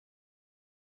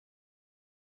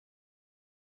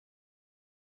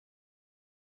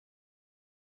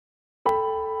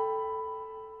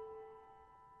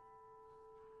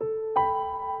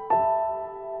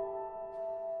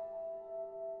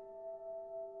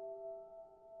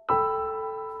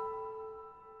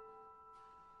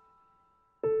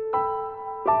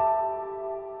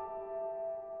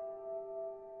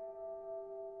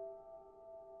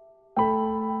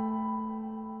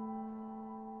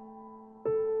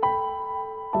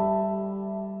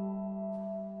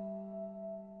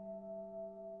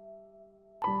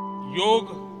योग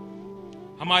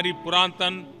हमारी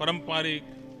पुरातन पारंपरिक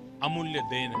अमूल्य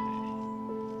देन है।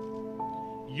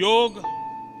 योग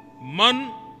मन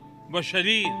व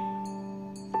शरीर,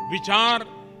 विचार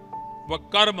व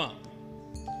कर्म,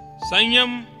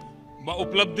 संयम व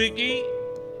उपलब्धि की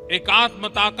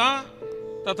एकात्मता का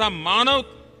तथा मानव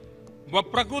व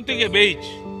प्रकृति के बीच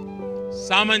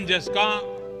सामंजस्य का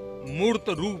मूर्त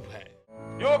रूप है।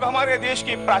 योग हमारे देश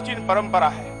की प्राचीन परंपरा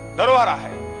है, धरोहर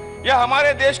है। यह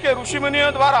हमारे देश के ऋषि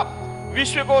मुनियों द्वारा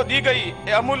विश्व को दी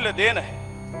गई अमूल्य देन है।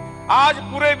 आज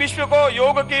पूरे विश्व को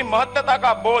योग की महत्वता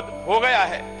का बोध हो गया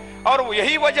है और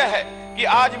यही वजह है कि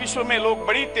आज विश्व में लोग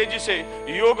बड़ी तेजी से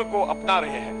योग को अपना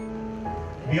रहे हैं।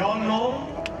 We all know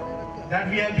that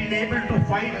we have been able to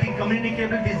fight the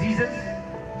communicable diseases,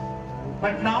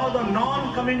 but now the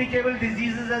non-communicable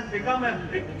diseases has become a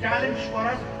big challenge for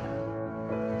us.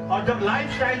 और जब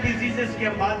लाइफस्टाइल डिजीजेस की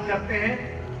हम बात करते हैं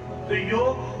तो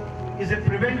योग इज ए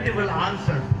प्रिवेंटेबल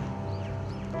आंसर।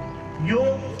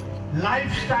 योग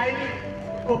लाइफस्टाइल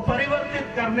को परिवर्तित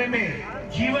करने में,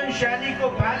 जीवन शैली को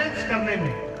बैलेंस करने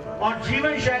में और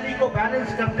जीवन शैली को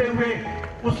बैलेंस करते हुए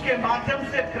उसके माध्यम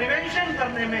से प्रिवेंशन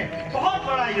करने में बहुत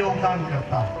बड़ा योगदान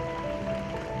करता है।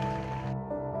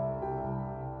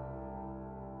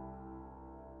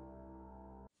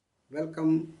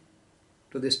 Welcome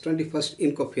to this 21st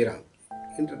INCOFYRA,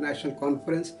 International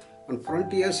Conference on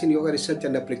Frontiers in Yoga Research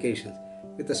and Applications,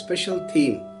 with a special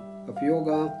theme of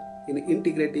yoga in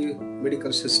integrative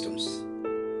medical systems.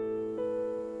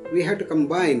 We have to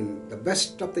combine the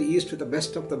best of the East with the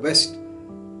best of the West,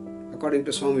 according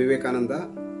to Swami Vivekananda,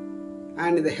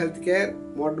 and in the healthcare,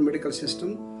 modern medical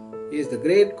system is the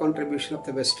great contribution of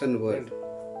the Western world.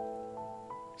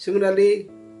 Similarly,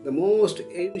 the most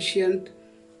ancient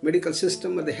medical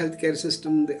system or the healthcare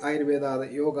system, the Ayurveda,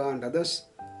 the yoga and others,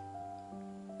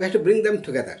 we have to bring them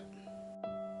together.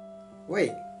 Why?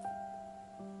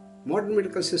 Modern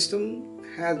medical system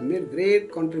has made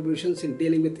great contributions in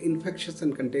dealing with infectious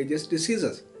and contagious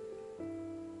diseases.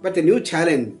 But the new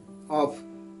challenge of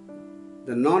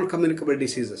the non-communicable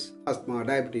diseases, asthma,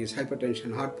 diabetes,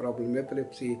 hypertension, heart problem,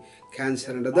 epilepsy,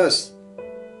 cancer and others,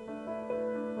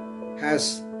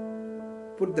 has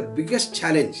put the biggest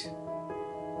challenge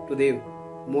to the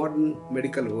modern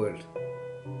medical world.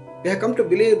 We have come to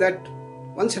believe that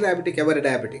once a diabetic, ever a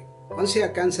diabetic. Once you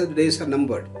have cancer, the days are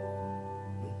numbered.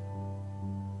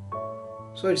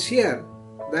 So it's here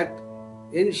that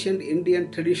ancient Indian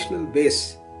traditional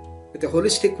base with a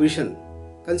holistic vision,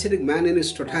 considering man in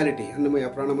his totality,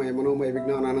 Annamaya, Pranamaya, Manomaya,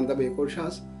 Vijnana, Anandamaya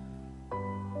koshas,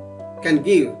 can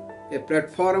give a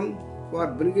platform for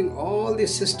bringing all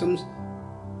these systems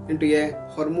into a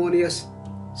harmonious,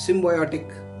 symbiotic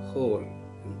whole.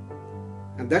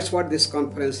 And that's what this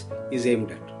conference is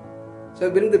aimed at. So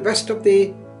we bring the best of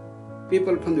the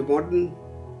people from the modern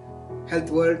health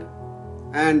world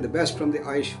and the best from the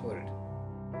Ayush world.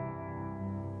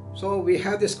 So we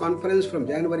have this conference from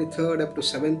January 3rd up to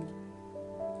 7th,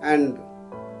 and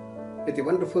with the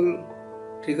wonderful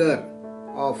trigger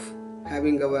of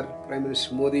having our Prime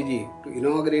Minister Modi ji to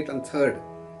inaugurate on 3rd.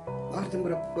 Large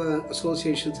number of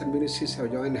associations and ministries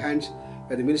have joined hands,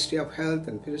 where the Ministry of Health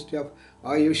and Ministry of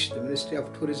Ayush, the Ministry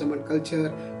of Tourism and Culture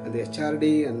and the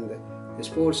HRD and the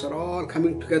sports are all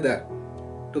coming together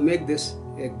to make this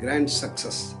a grand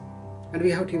success. And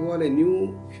we have to evolve a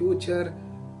new future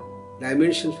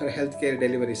dimensions for healthcare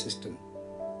delivery system.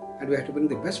 And we have to bring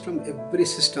the best from every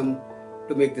system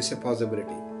to make this a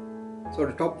possibility. So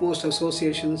the topmost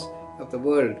associations of the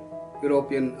world,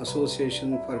 European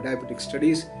Association for Diabetic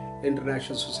Studies,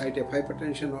 International Society of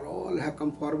Hypertension, all have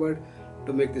come forward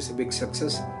to make this a big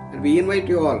success. And we invite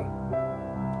you all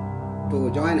to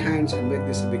join hands and make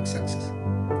this a big success.